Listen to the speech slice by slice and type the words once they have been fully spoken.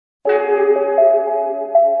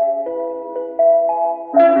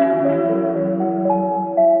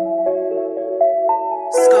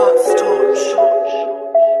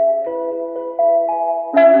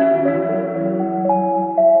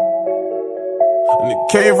And it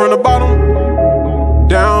came from the bottom,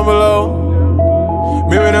 down below.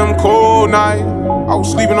 Remember them cold nights, I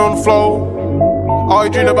was sleeping on the floor.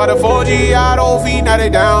 Always dreamed about the 4G out on feet, now they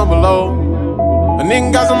down below. A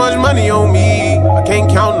nigga got so much money on me, I can't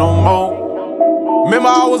count no more. Remember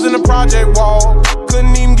I was in the project wall,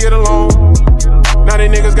 couldn't even get along. Now they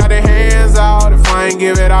niggas got their hands out, if I ain't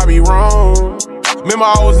give it, I be wrong. Remember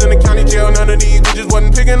I was in the county jail, none of these bitches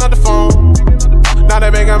wasn't picking up the phone. Now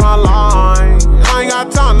they making my line, I ain't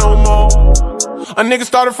got time no more. A nigga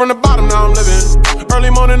started from the bottom, now I'm living. Early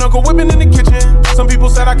morning, Uncle whipping in the kitchen. Some people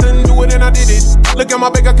said I couldn't do it and I did it. Look at my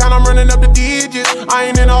bank account, I'm running up the digits. I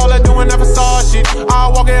ain't in all that doing that facade shit. I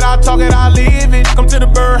walk it, I talk it, I live it. Come to the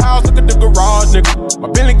birdhouse, look at the garage, nigga. My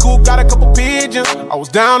Bentley coupe got a couple pigeons. I was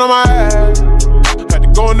down on my ass, had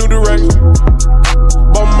to go a new direction.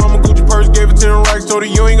 Bought my mama Gucci purse, gave it 10 racks, told her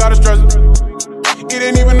you ain't gotta stress it. It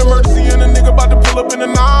ain't even an emergency and a nigga about to pull up in the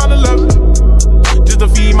 911 just to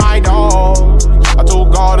feed my dog. I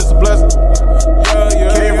told God it's a blessing.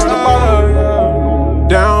 Came from the bottom,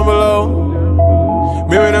 down below.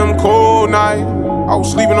 Remember them cold nights, I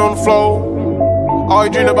was sleeping on the floor.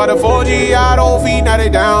 Always dreamed about the 4G out on feet, now they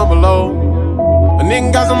down below. A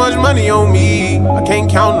nigga got so much money on me, I can't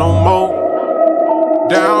count no more.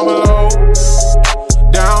 Down below,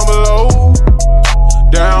 down below,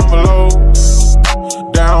 down below,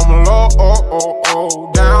 down below, oh, oh,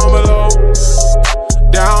 oh, down below,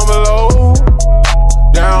 down below,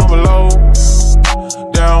 down below,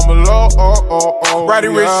 down below, oh, oh, oh. Roddy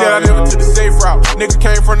Ricch shit, I never took the safe route. Nigga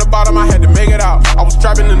came from the bottom, I had to make it out. I was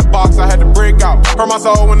trapping in the box, I had to break out. Hurt my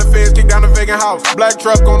soul when the feds kicked down the vacant house. Black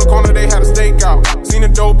truck on the corner, they had a stakeout. Seen a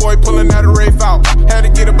dope boy pulling that a rafe out. Had to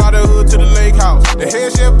get up out the hood to the lake house. The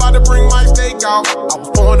head chef about to bring my steak out. I was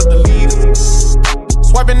pouring up the leaders,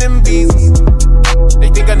 swiping them visas. They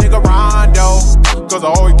think a nigga Rondo, cause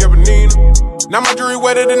I always kept a Nina. Now my jewelry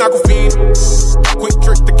wetter than Aquafina. Quick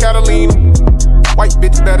trick to Catalina. White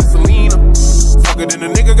bitch better Selena. Fuck it, then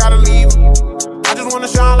a nigga gotta leave her. I just wanna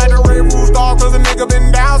shine like a red roof star, cause a nigga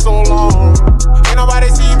been down so long. Ain't nobody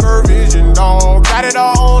see her vision, dog. Got it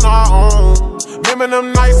all on our own. Remember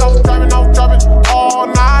them nights I was driving all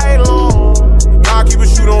night long. Now I keep a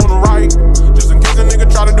shooter on the right, just in case a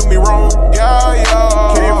nigga try to do me wrong. Yeah,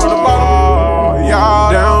 yeah. Came from the bottom,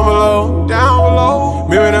 yeah. Down below, down below.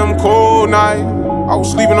 Remember them cold nights, I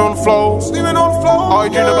was sleeping on the floor.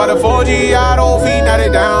 Always dreamed about the 4G out on feet, now they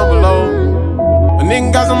down below. A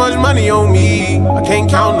nigga got so much money on me, I can't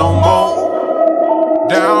count no more.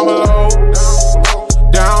 Down below,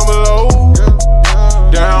 down below,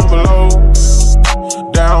 down below,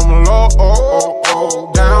 down below, oh, oh,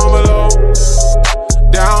 oh, down below,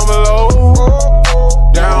 down below,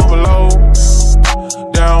 down below,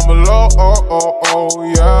 down below, oh, oh, oh,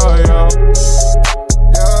 yeah, yeah.